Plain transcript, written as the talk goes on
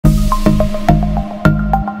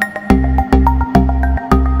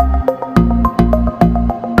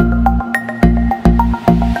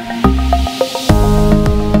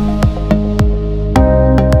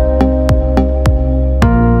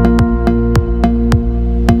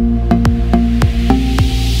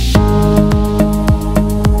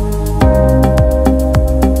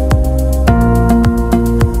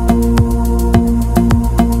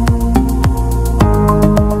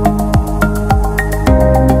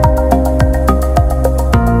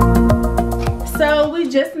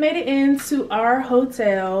just made it into our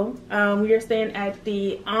hotel. We are staying at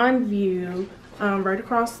the On View, right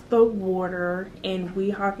across the water in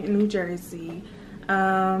Weehawken, New Jersey.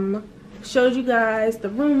 Showed you guys the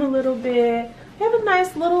room a little bit. We have a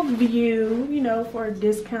nice little view, you know, for a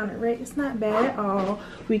discounted rate. It's not bad at all.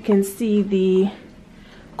 We can see the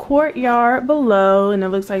courtyard below, and it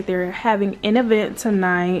looks like they're having an event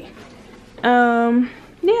tonight.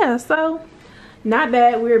 Yeah, so not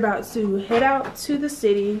bad. We're about to head out to the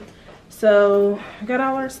city, so got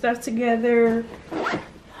all our stuff together.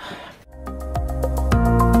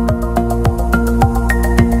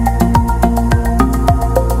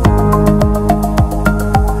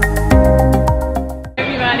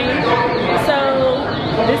 Everybody, so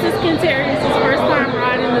this is Kenterius' first time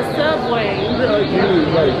riding the subway. You're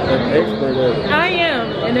like an expert at it. I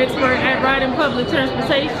am an expert at riding public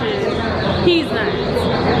transportation. He's not.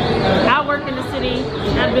 I work in the city.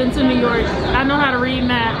 I've been to New York. I know how to read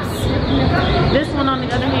maps. This one, on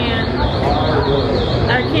the other hand,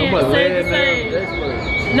 I can't say the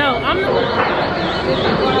same. No, I'm not.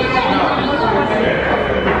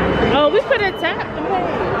 Oh, we could have tapped and paid.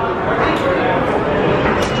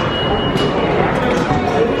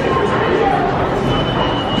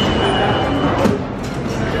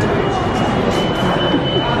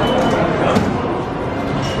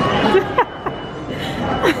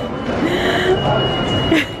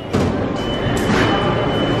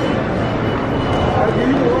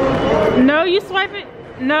 No, you swipe it.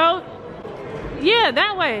 No. Yeah,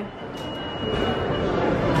 that way.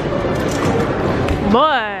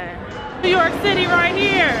 Boy. New York City right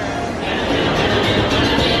here.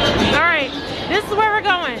 All right. This is where we're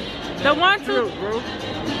going. The 1, 2.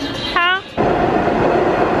 Huh?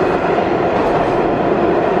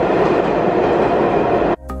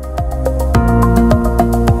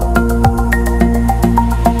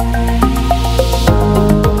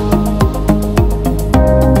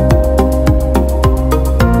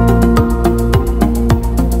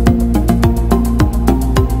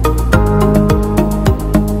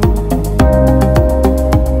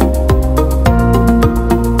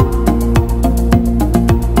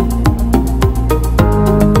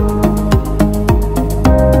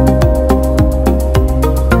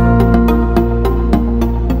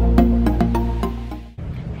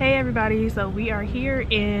 So we are here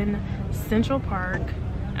in Central Park.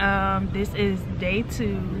 This is day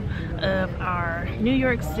 2 of our New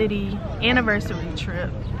York City anniversary trip.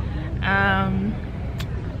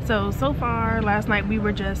 So far last night we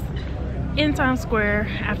were just in Times Square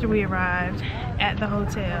after we arrived at the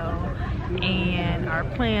hotel, and our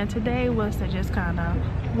plan today was to just kind of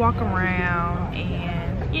walk around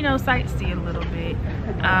and, you know, sightsee a little bit.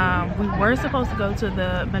 We were supposed to go to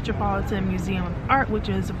the Metropolitan Museum of Art, which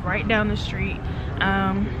is right down the street,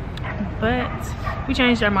 but we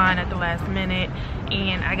changed our mind at the last minute,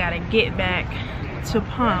 and I gotta get back to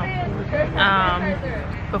Pump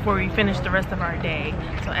before we finish the rest of our day.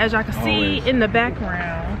 So as y'all can see in the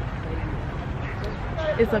background,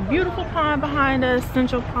 it's a beautiful pond behind us,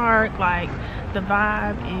 Central Park. Like, the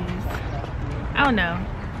vibe is, I don't know,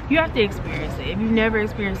 you have to experience it. If you've never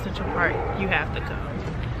experienced Central Park, you have to come.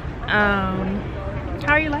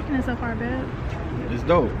 How are you liking it so far, babe? It's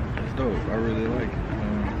dope. It's dope. I really like it.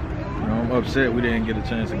 You know, I'm upset we didn't get a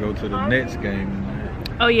chance to go to the Nets game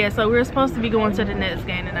tonight. Oh yeah, so we were supposed to be going to the Nets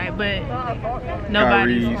game tonight, but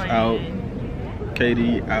nobody's Kyrie's playing. Out,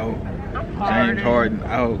 KD out, James Harden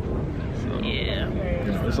out. So, yeah,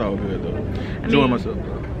 it's all good though. Enjoying myself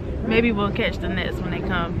though. Maybe we'll catch the Nets when they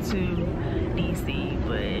come to DC,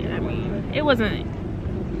 but I mean, it wasn't,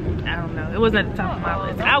 I don't know, it wasn't at the top of my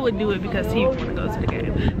list. I would do it because he would want to go to the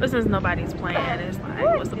game, but since nobody's playing, it's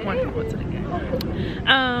like, what's the point of going to the game?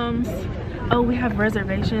 Oh, we have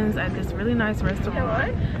reservations at this really nice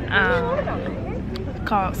restaurant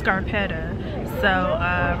called Scarpetta.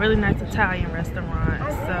 So really nice Italian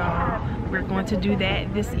restaurant. So we're going to do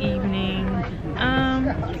that this evening,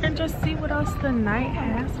 and just see what else the night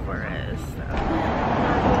has for us.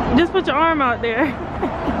 So, just put your arm out there.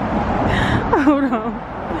 Hold on.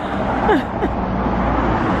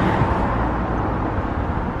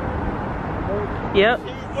 Yep.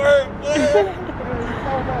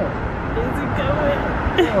 Is it going?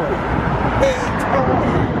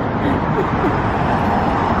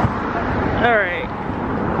 All right.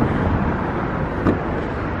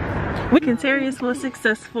 Kenterius was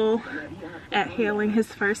successful at hailing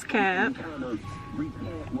his first cab. I'm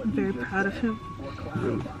very proud of him.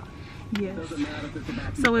 Yes.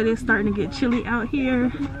 So it is starting to get chilly out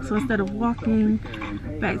here. So instead of walking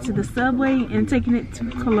back to the subway and taking it to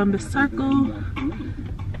Columbus Circle,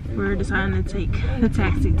 we're deciding to take the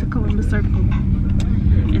taxi to Columbus Circle.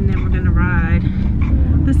 gonna ride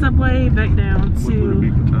the subway back down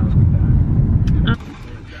to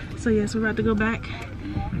so yes, we're about to go back.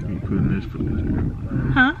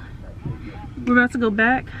 Huh? We're about to go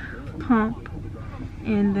back, pump,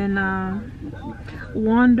 and then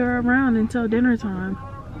wander around until dinner time.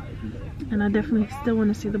 And I definitely still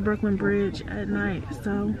want to see the Brooklyn Bridge at night,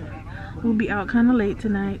 so we'll be out kind of late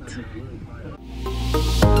tonight.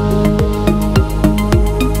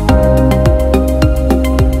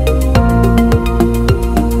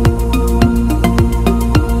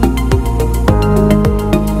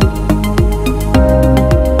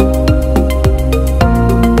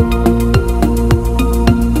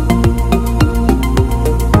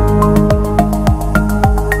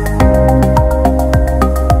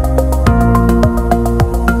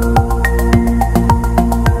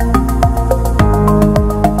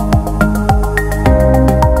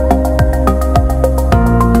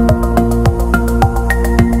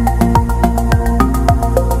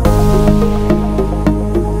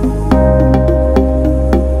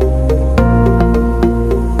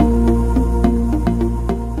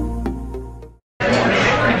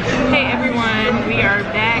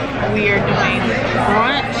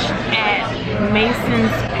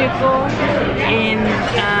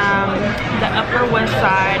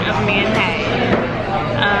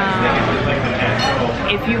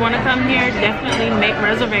 If you want to come here, definitely make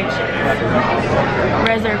reservations.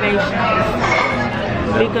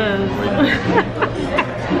 Because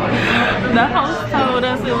the host told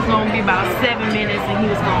us it was going to be about 7 minutes and he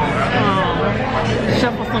was going to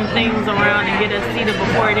shuffle some things around and get us seated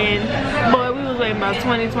before then. Boy, we was waiting about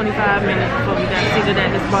 20-25 minutes before we got seated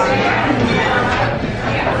at this bar.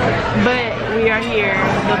 But we are here.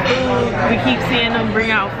 The food, we keep seeing them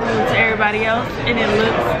bring out food to everybody else and it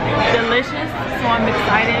looks delicious. So I'm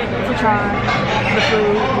excited to try the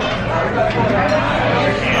food.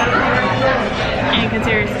 And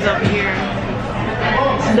Contreras is over here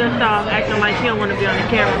dust off acting like he don't want to be on the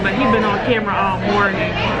camera, but he's been on camera all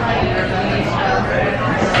morning.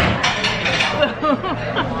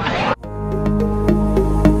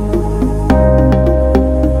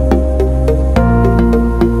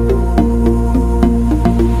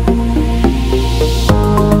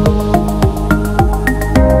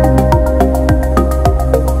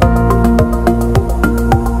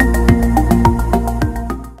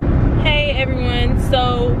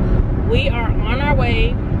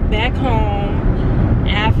 Back home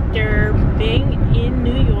after being in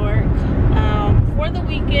New York for the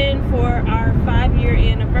weekend for our 5-year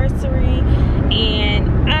anniversary,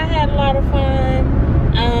 and I had a lot of fun.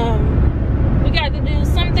 We got to do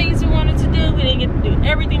some things we wanted to do. We didn't get to do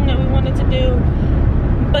everything that we wanted to do,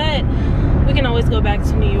 but we can always go back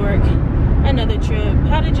to New York another trip.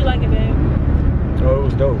 How did you like it, babe? Oh, it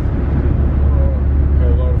was dope.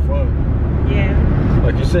 Had a lot of fun. Yeah.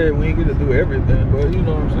 Like you said, we ain't get to do everything, but you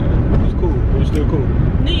know what I'm saying? It was cool. It was still cool.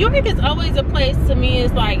 New York is always a place to me.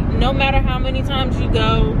 It's like no matter how many times you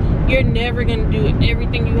go, you're never going to do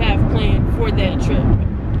everything you have planned for that trip.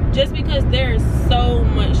 Just because there's so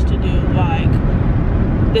much to do. Like,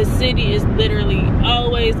 the city is literally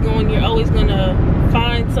always going. You're always going to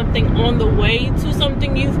find something on the way to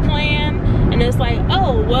something you've planned. And it's like,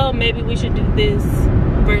 oh, well, maybe we should do this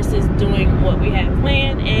versus doing what we had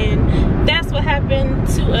planned. And that's what happened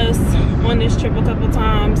to us on this trip a couple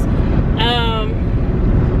times.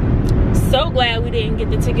 So glad we didn't get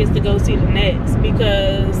the tickets to go see the Nets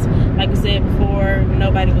because, like I said before,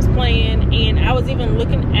 nobody was playing. And I was even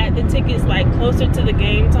looking at the tickets like closer to the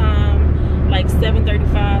game time, like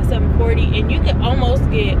 7:35, 7:40, and you could almost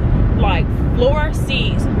get like floor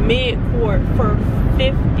seats mid-court for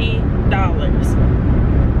 $50.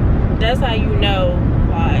 That's how you know,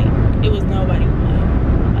 like, it was nobody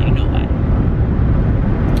playing. Like, nobody.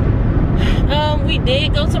 We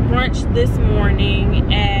did go to brunch this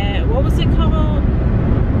morning at, what was it called?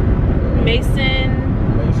 Mason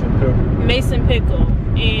Pickle,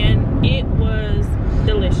 and it was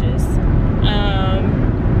delicious.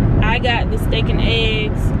 I got the steak and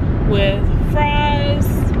eggs with fries.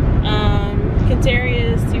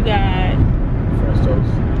 Contreras, you got French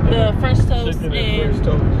toast. The French toast and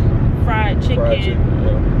fried chicken.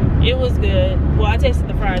 Yeah. It was good. Well, I tasted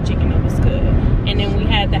the fried chicken. It was good. And then we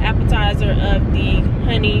had the appetizer of the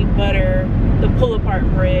honey butter, the pull apart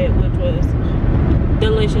bread, which was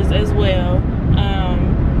delicious as well.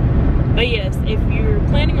 But yes, if you're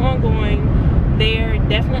planning on going there,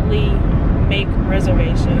 definitely make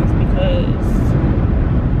reservations because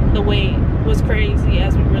the wait was crazy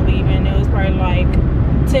as we were leaving. It was probably like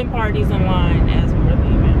 10 parties in line as we were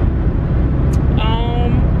leaving.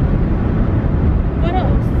 What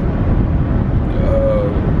else?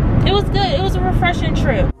 It refreshing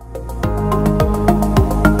trip.